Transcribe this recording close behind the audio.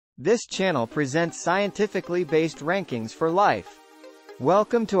This channel presents scientifically based rankings for life.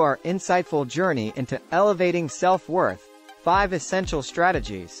 Welcome to our insightful journey into elevating self-worth, 5 essential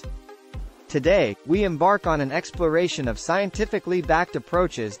strategies. Today, we embark on an exploration of scientifically backed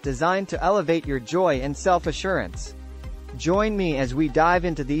approaches designed to elevate your joy and self-assurance. Join me as we dive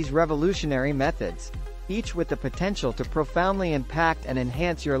into these revolutionary methods, each with the potential to profoundly impact and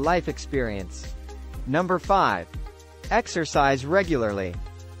enhance your life experience. Number 5. Exercise regularly.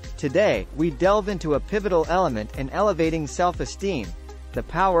 Today, we delve into a pivotal element in elevating self-esteem, the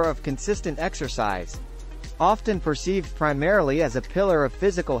power of consistent exercise. Often perceived primarily as a pillar of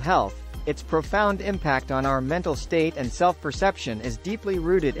physical health, its profound impact on our mental state and self-perception is deeply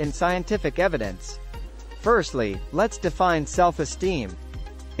rooted in scientific evidence. Firstly, let's define self-esteem.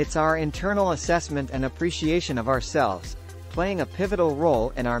 It's our internal assessment and appreciation of ourselves, playing a pivotal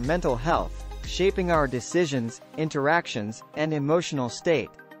role in our mental health, shaping our decisions, interactions, and emotional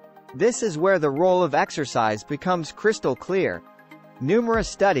state. This is where the role of exercise becomes crystal clear. Numerous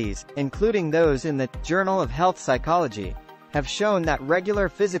studies, including those in the Journal of Health Psychology, have shown that regular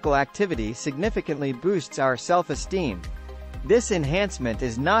physical activity significantly boosts our self-esteem. This enhancement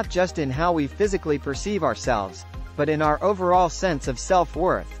is not just in how we physically perceive ourselves, but in our overall sense of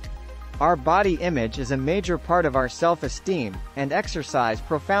self-worth. Our body image is a major part of our self-esteem, and exercise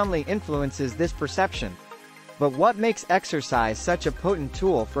profoundly influences this perception. But what makes exercise such a potent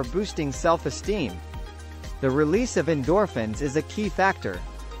tool for boosting self-esteem? The release of endorphins is a key factor.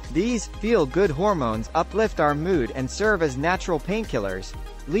 These feel-good hormones uplift our mood and serve as natural painkillers,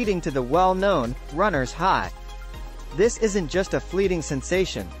 leading to the well-known runner's high. This isn't just a fleeting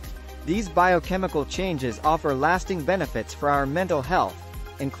sensation. These biochemical changes offer lasting benefits for our mental health,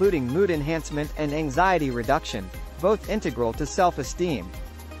 including mood enhancement and anxiety reduction, both integral to self-esteem.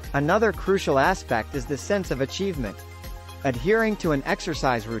 Another crucial aspect is the sense of achievement. Adhering to an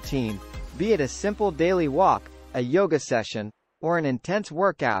exercise routine, be it a simple daily walk, a yoga session, or an intense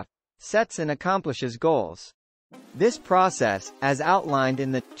workout, sets and accomplishes goals. This process, as outlined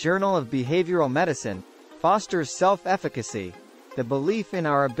in the Journal of Behavioral Medicine, fosters self-efficacy, the belief in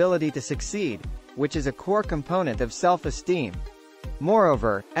our ability to succeed, which is a core component of self-esteem.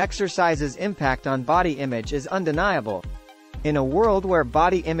 Moreover, exercise's impact on body image is undeniable. In a world where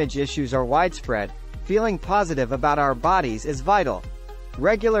body image issues are widespread, feeling positive about our bodies is vital.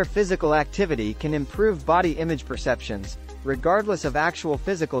 Regular physical activity can improve body image perceptions, regardless of actual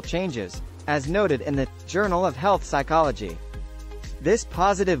physical changes, as noted in the Journal of Health Psychology. This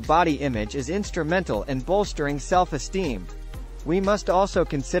positive body image is instrumental in bolstering self-esteem. We must also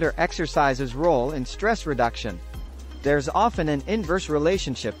consider exercise's role in stress reduction. There's often an inverse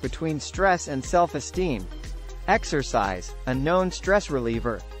relationship between stress and self-esteem. Exercise, a known stress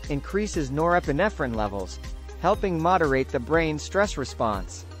reliever, increases norepinephrine levels, helping moderate the brain's stress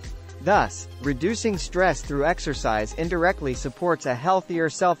response. Thus, reducing stress through exercise indirectly supports a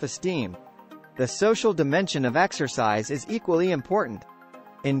healthier self-esteem. The social dimension of exercise is equally important.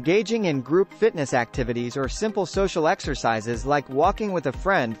 Engaging in group fitness activities or simple social exercises like walking with a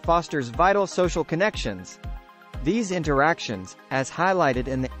friend fosters vital social connections. These interactions, as highlighted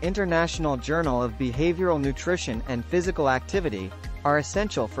in the International Journal of Behavioral Nutrition and Physical Activity, are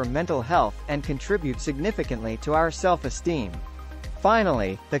essential for mental health and contribute significantly to our self-esteem.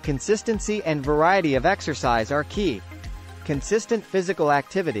 Finally, the consistency and variety of exercise are key. Consistent physical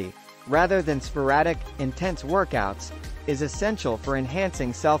activity, rather than sporadic, intense workouts, is essential for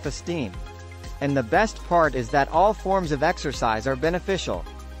enhancing self-esteem. And the best part is that all forms of exercise are beneficial,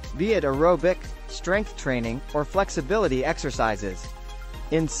 be it aerobic, strength training, or flexibility exercises.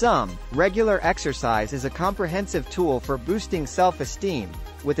 In sum, regular exercise is a comprehensive tool for boosting self-esteem,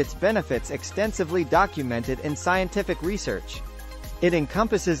 with its benefits extensively documented in scientific research. It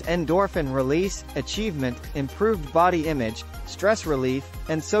encompasses endorphin release, achievement, improved body image, stress relief,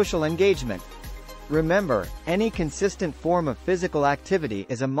 and social engagement. Remember, any consistent form of physical activity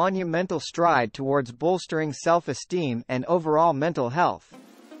is a monumental stride towards bolstering self-esteem and overall mental health.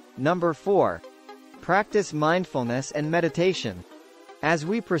 Number 4. Practice mindfulness and meditation. As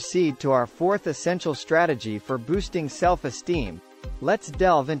we proceed to our 4th essential strategy for boosting self-esteem, let's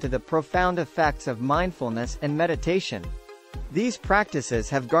delve into the profound effects of mindfulness and meditation. These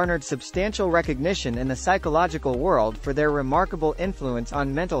practices have garnered substantial recognition in the psychological world for their remarkable influence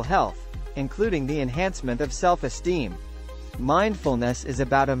on mental health, including the enhancement of self-esteem. Mindfulness is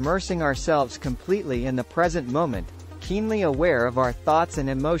about immersing ourselves completely in the present moment, keenly aware of our thoughts and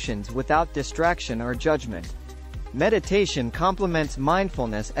emotions without distraction or judgment. Meditation complements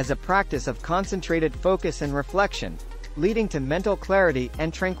mindfulness as a practice of concentrated focus and reflection, leading to mental clarity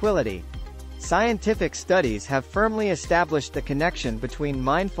and tranquility. Scientific studies have firmly established the connection between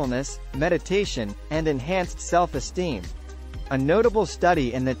mindfulness, meditation, and enhanced self-esteem. A notable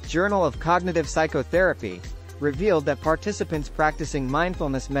study in the Journal of Cognitive Psychotherapy revealed that participants practicing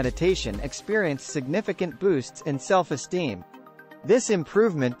mindfulness meditation experienced significant boosts in self-esteem. This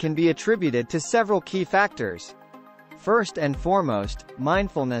improvement can be attributed to several key factors. First and foremost,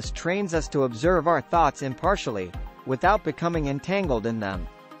 mindfulness trains us to observe our thoughts impartially, without becoming entangled in them.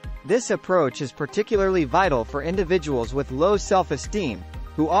 This approach is particularly vital for individuals with low self-esteem,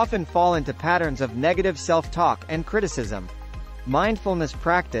 who often fall into patterns of negative self-talk and criticism. Mindfulness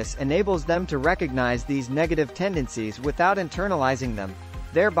practice enables them to recognize these negative tendencies without internalizing them,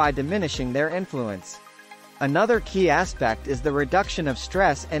 thereby diminishing their influence. Another key aspect is the reduction of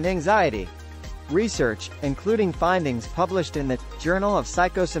stress and anxiety. Research, including findings published in the Journal of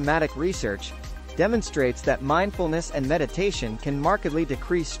Psychosomatic Research, demonstrates that mindfulness and meditation can markedly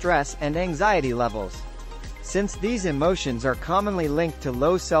decrease stress and anxiety levels. Since these emotions are commonly linked to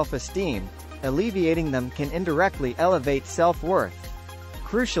low self-esteem, alleviating them can indirectly elevate self-worth.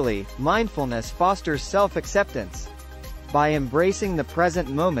 Crucially, mindfulness fosters self-acceptance. By embracing the present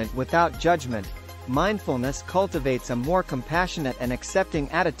moment without judgment, mindfulness cultivates a more compassionate and accepting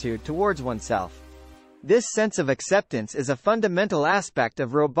attitude towards oneself. This sense of acceptance is a fundamental aspect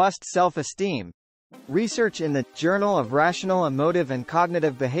of robust self-esteem. Research in the Journal of Rational Emotive and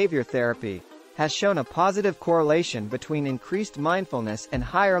Cognitive Behavior Therapy has shown a positive correlation between increased mindfulness and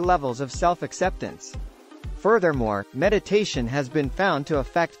higher levels of self-acceptance. Furthermore, meditation has been found to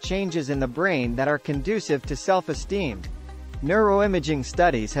affect changes in the brain that are conducive to self-esteem. Neuroimaging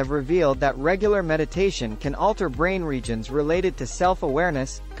studies have revealed that regular meditation can alter brain regions related to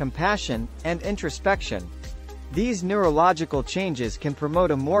self-awareness, compassion, and introspection. These neurological changes can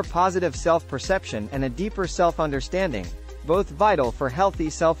promote a more positive self-perception and a deeper self-understanding, both vital for healthy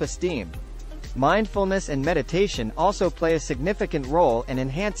self-esteem. Mindfulness and meditation also play a significant role in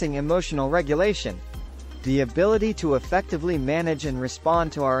enhancing emotional regulation. The ability to effectively manage and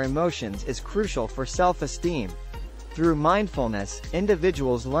respond to our emotions is crucial for self-esteem. Through mindfulness,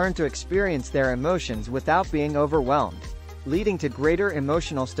 individuals learn to experience their emotions without being overwhelmed, leading to greater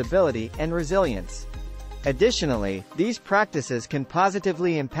emotional stability and resilience. Additionally, these practices can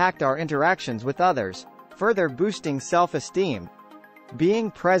positively impact our interactions with others, further boosting self-esteem. Being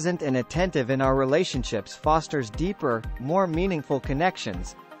present and attentive in our relationships fosters deeper, more meaningful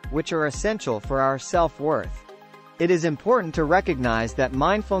connections, which are essential for our self-worth. It is important to recognize that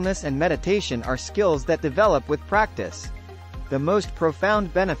mindfulness and meditation are skills that develop with practice. The most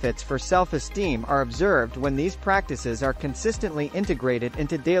profound benefits for self-esteem are observed when these practices are consistently integrated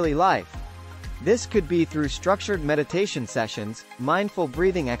into daily life. This could be through structured meditation sessions, mindful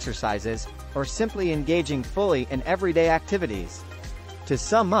breathing exercises, or simply engaging fully in everyday activities. To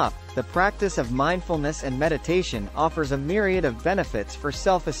sum up, the practice of mindfulness and meditation offers a myriad of benefits for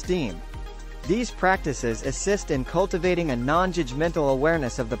self-esteem. These practices assist in cultivating a non-judgmental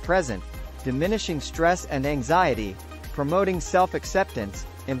awareness of the present, diminishing stress and anxiety, promoting self-acceptance,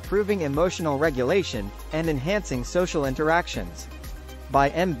 improving emotional regulation, and enhancing social interactions. By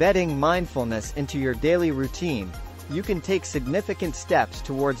embedding mindfulness into your daily routine, you can take significant steps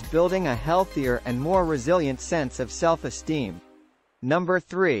towards building a healthier and more resilient sense of self-esteem. Number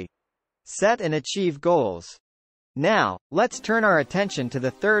 3. Set and achieve goals. Now, let's turn our attention to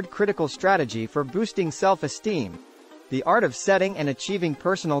the third critical strategy for boosting self-esteem: the art of setting and achieving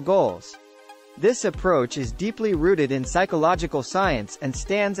personal goals. This approach is deeply rooted in psychological science and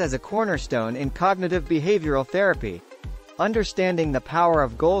stands as a cornerstone in cognitive behavioral therapy. Understanding the power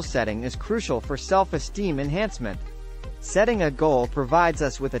of goal setting is crucial for self-esteem enhancement. Setting a goal provides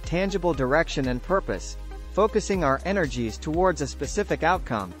us with a tangible direction and purpose, focusing our energies towards a specific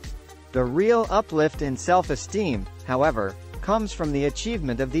outcome. The real uplift in self-esteem, however, comes from the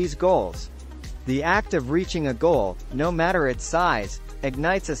achievement of these goals. The act of reaching a goal, no matter its size,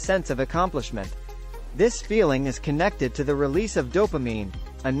 ignites a sense of accomplishment. This feeling is connected to the release of dopamine,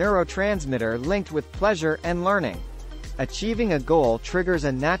 a neurotransmitter linked with pleasure and learning. Achieving a goal triggers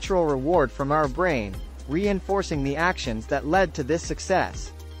a natural reward from our brain, reinforcing the actions that led to this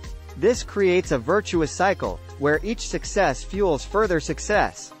success. This creates a virtuous cycle, where each success fuels further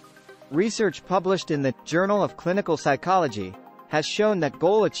success. Research published in the Journal of Clinical Psychology has shown that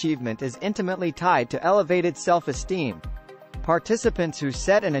goal achievement is intimately tied to elevated self-esteem. Participants who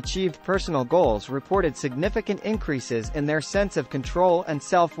set and achieved personal goals reported significant increases in their sense of control and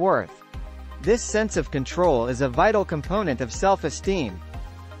self-worth. This sense of control is a vital component of self-esteem.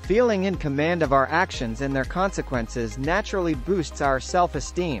 Feeling in command of our actions and their consequences naturally boosts our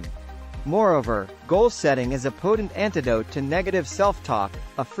self-esteem. Moreover, goal setting is a potent antidote to negative self-talk,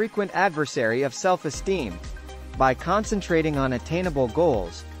 a frequent adversary of self-esteem. By concentrating on attainable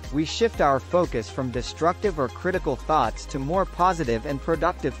goals, we shift our focus from destructive or critical thoughts to more positive and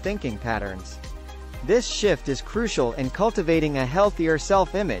productive thinking patterns. This shift is crucial in cultivating a healthier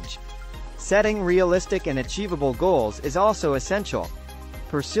self-image. Setting realistic and achievable goals is also essential.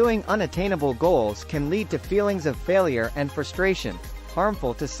 Pursuing unattainable goals can lead to feelings of failure and frustration,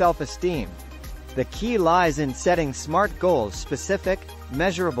 harmful to self-esteem. The key lies in setting smart goals: specific,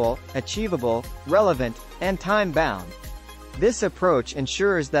 measurable, achievable, relevant, and time-bound. This approach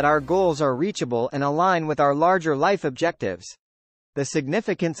ensures that our goals are reachable and align with our larger life objectives. The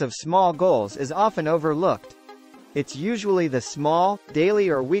significance of small goals is often overlooked. It's usually the small, daily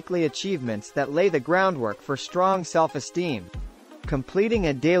or weekly achievements that lay the groundwork for strong self-esteem. Completing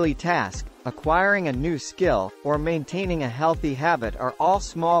a daily task, acquiring a new skill, or maintaining a healthy habit are all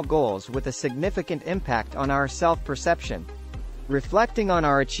small goals with a significant impact on our self-perception. Reflecting on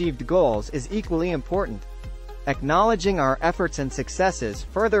our achieved goals is equally important. Acknowledging our efforts and successes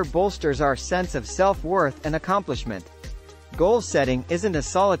further bolsters our sense of self-worth and accomplishment. Goal setting isn't a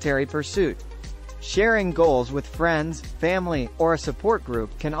solitary pursuit. Sharing goals with friends, family, or a support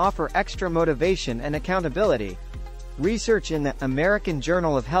group can offer extra motivation and accountability. Research in the American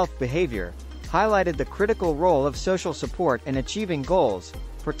Journal of Health Behavior highlighted the critical role of social support in achieving goals,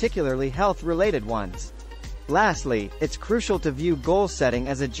 particularly health-related ones. Lastly, it's crucial to view goal setting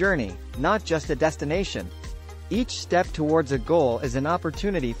as a journey, not just a destination. Each step towards a goal is an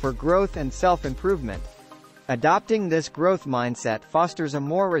opportunity for growth and self-improvement. Adopting this growth mindset fosters a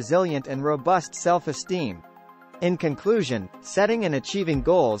more resilient and robust self-esteem. In conclusion, setting and achieving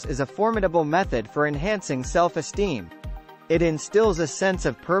goals is a formidable method for enhancing self-esteem. It instills a sense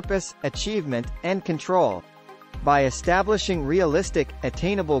of purpose, achievement, and control. By establishing realistic,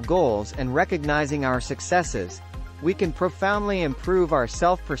 attainable goals and recognizing our successes, we can profoundly improve our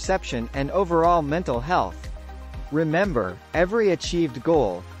self-perception and overall mental health. Remember, every achieved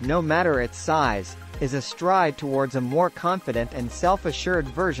goal, no matter its size, is a stride towards a more confident and self-assured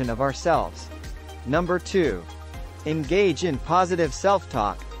version of ourselves. Number 2. Engage in positive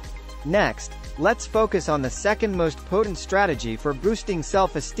self-talk. Next, let's focus on the second most potent strategy for boosting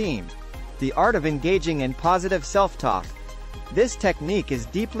self-esteem: the art of engaging in positive self-talk. This technique is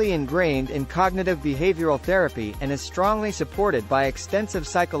deeply ingrained in cognitive behavioral therapy and is strongly supported by extensive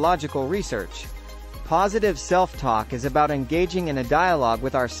psychological research. Positive self-talk is about engaging in a dialogue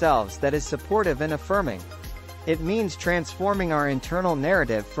with ourselves that is supportive and affirming. It means transforming our internal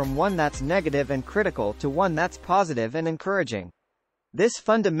narrative from one that's negative and critical to one that's positive and encouraging. This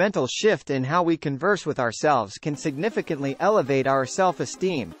fundamental shift in how we converse with ourselves can significantly elevate our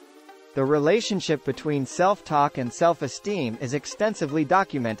self-esteem. The relationship between self-talk and self-esteem is extensively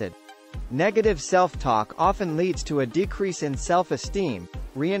documented. Negative self-talk often leads to a decrease in self-esteem,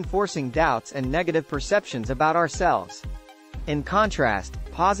 reinforcing doubts and negative perceptions about ourselves. In contrast,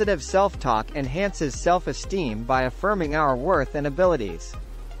 positive self-talk enhances self-esteem by affirming our worth and abilities.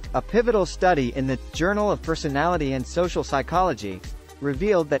 A pivotal study in the Journal of Personality and Social Psychology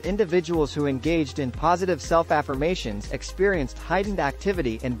revealed that individuals who engaged in positive self-affirmations experienced heightened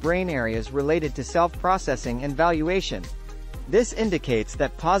activity in brain areas related to self-processing and valuation. This indicates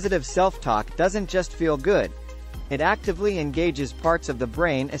that positive self-talk doesn't just feel good. It actively engages parts of the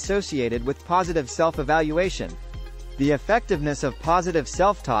brain associated with positive self-evaluation. The effectiveness of positive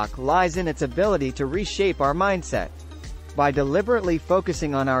self-talk lies in its ability to reshape our mindset. By deliberately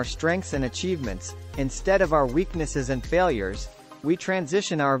focusing on our strengths and achievements, instead of our weaknesses and failures, we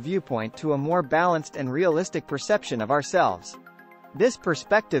transition our viewpoint to a more balanced and realistic perception of ourselves. This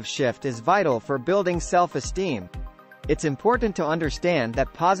perspective shift is vital for building self-esteem. It's important to understand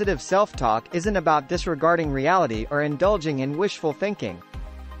that positive self-talk isn't about disregarding reality or indulging in wishful thinking.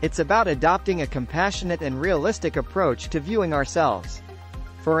 It's about adopting a compassionate and realistic approach to viewing ourselves.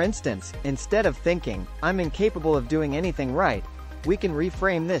 For instance, instead of thinking, "I'm incapable of doing anything right," we can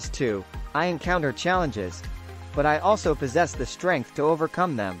reframe this to, "I encounter challenges, but I also possess the strength to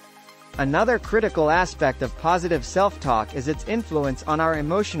overcome them." Another critical aspect of positive self-talk is its influence on our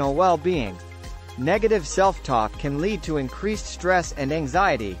emotional well-being. Negative self-talk can lead to increased stress and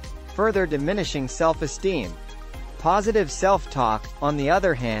anxiety, further diminishing self-esteem. Positive self-talk, on the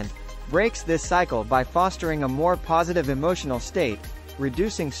other hand, breaks this cycle by fostering a more positive emotional state,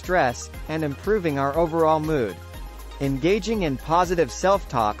 reducing stress, and improving our overall mood. Engaging in positive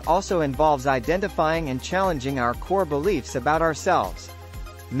self-talk also involves identifying and challenging our core beliefs about ourselves.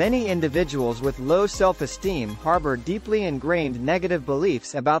 Many individuals with low self-esteem harbor deeply ingrained negative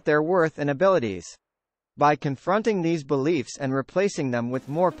beliefs about their worth and abilities. By confronting these beliefs and replacing them with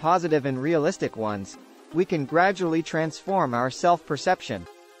more positive and realistic ones, we can gradually transform our self-perception.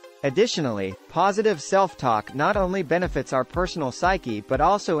 Additionally, positive self-talk not only benefits our personal psyche but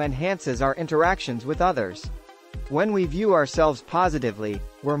also enhances our interactions with others. When we view ourselves positively,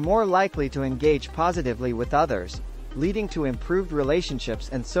 we're more likely to engage positively with others, leading to improved relationships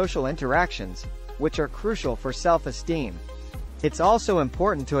and social interactions, which are crucial for self-esteem. It's also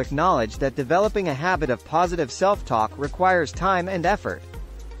important to acknowledge that developing a habit of positive self-talk requires time and effort.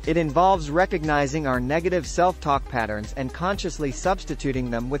 It involves recognizing our negative self-talk patterns and consciously substituting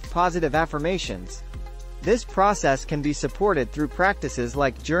them with positive affirmations. This process can be supported through practices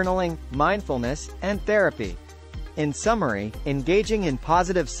like journaling, mindfulness, and therapy. In summary, engaging in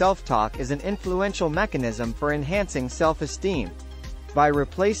positive self-talk is an influential mechanism for enhancing self-esteem. By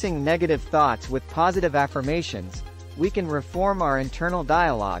replacing negative thoughts with positive affirmations, we can reform our internal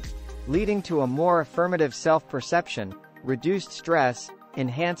dialogue, leading to a more affirmative self-perception, reduced stress,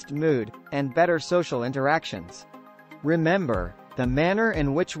 enhanced mood, and better social interactions. Remember, the manner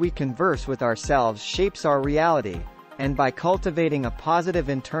in which we converse with ourselves shapes our reality, and by cultivating a positive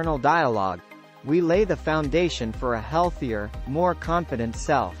internal dialogue, we lay the foundation for a healthier, more confident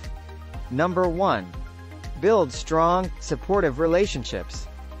self. Number 1. Build strong, supportive relationships.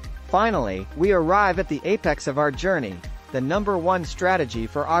 Finally, we arrive at the apex of our journey, the number 1 strategy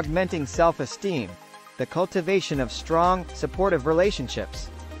for augmenting self-esteem: the cultivation of strong, supportive relationships.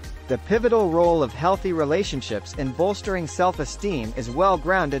 The pivotal role of healthy relationships in bolstering self-esteem is well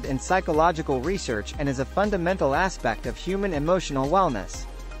grounded in psychological research and is a fundamental aspect of human emotional wellness.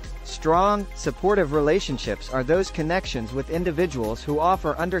 Strong, supportive relationships are those connections with individuals who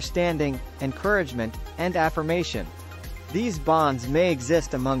offer understanding, encouragement, and affirmation. These bonds may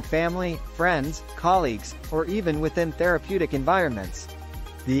exist among family, friends, colleagues, or even within therapeutic environments.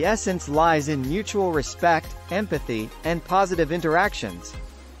 The essence lies in mutual respect, empathy, and positive interactions.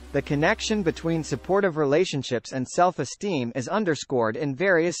 The connection between supportive relationships and self-esteem is underscored in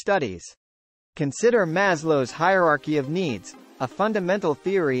various studies. Consider Maslow's hierarchy of needs, a fundamental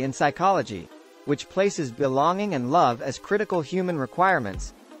theory in psychology, which places belonging and love as critical human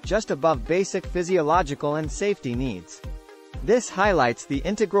requirements, just above basic physiological and safety needs. This highlights the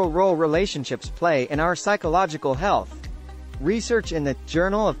integral role relationships play in our psychological health. Research in the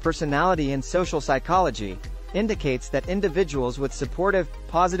Journal of Personality and Social Psychology indicates that individuals with supportive,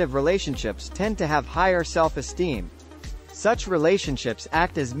 positive relationships tend to have higher self-esteem. Such relationships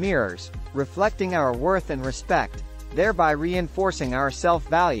act as mirrors, reflecting our worth and respect, thereby reinforcing our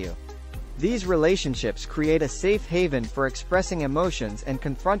self-value. These relationships create a safe haven for expressing emotions and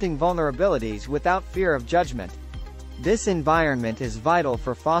confronting vulnerabilities without fear of judgment. This environment is vital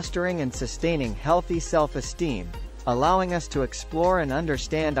for fostering and sustaining healthy self-esteem, allowing us to explore and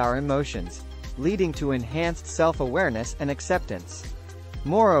understand our emotions, leading to enhanced self-awareness and acceptance.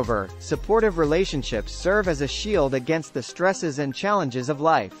 Moreover, supportive relationships serve as a shield against the stresses and challenges of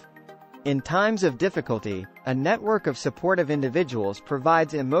life. In times of difficulty, a network of supportive individuals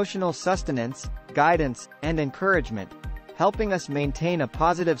provides emotional sustenance, guidance, and encouragement, helping us maintain a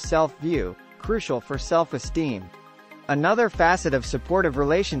positive self-view, crucial for self-esteem. Another facet of supportive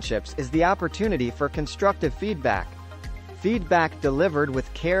relationships is the opportunity for constructive feedback. Feedback delivered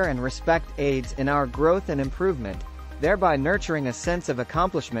with care and respect aids in our growth and improvement, thereby nurturing a sense of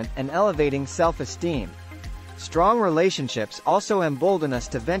accomplishment and elevating self-esteem. Strong relationships also embolden us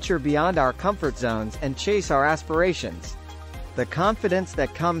to venture beyond our comfort zones and chase our aspirations. The confidence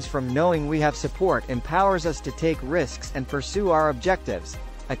that comes from knowing we have support empowers us to take risks and pursue our objectives,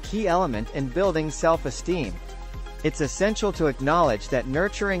 a key element in building self-esteem. It's essential to acknowledge that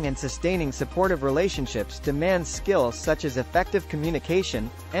nurturing and sustaining supportive relationships demands skills such as effective communication,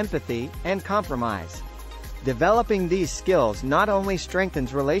 empathy, and compromise. Developing these skills not only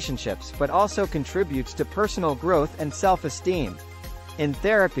strengthens relationships but also contributes to personal growth and self-esteem. In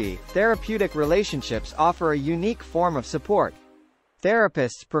therapy, therapeutic relationships offer a unique form of support.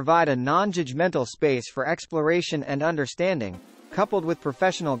 Therapists provide a non-judgmental space for exploration and understanding, coupled with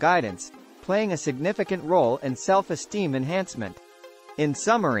professional guidance, playing a significant role in self-esteem enhancement. In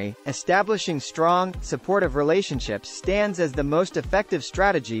summary, establishing strong, supportive relationships stands as the most effective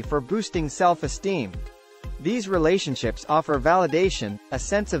strategy for boosting self-esteem. These relationships offer validation, a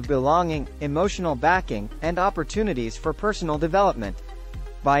sense of belonging, emotional backing, and opportunities for personal development.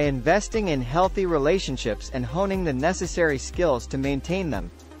 By investing in healthy relationships and honing the necessary skills to maintain them,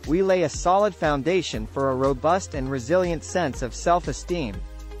 we lay a solid foundation for a robust and resilient sense of self-esteem.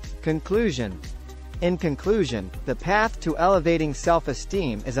 Conclusion. In conclusion, the path to elevating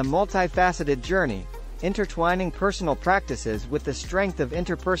self-esteem is a multifaceted journey, intertwining personal practices with the strength of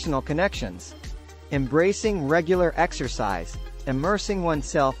interpersonal connections. Embracing regular exercise, immersing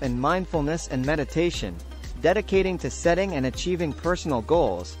oneself in mindfulness and meditation, dedicating to setting and achieving personal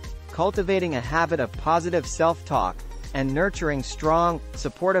goals, cultivating a habit of positive self-talk, and nurturing strong,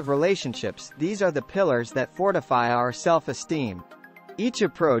 supportive relationships. These are the pillars that fortify our self-esteem. Each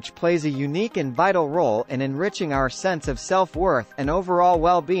approach plays a unique and vital role in enriching our sense of self-worth and overall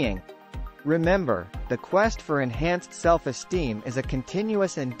well-being. Remember, the quest for enhanced self-esteem is a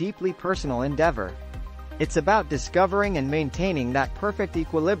continuous and deeply personal endeavor. It's about discovering and maintaining that perfect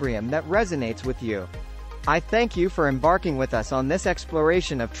equilibrium that resonates with you. I thank you for embarking with us on this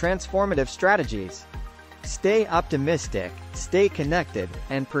exploration of transformative strategies. Stay optimistic, stay connected,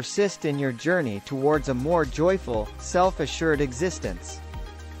 and persist in your journey towards a more joyful, self-assured existence.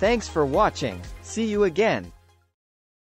 Thanks for watching. See you again.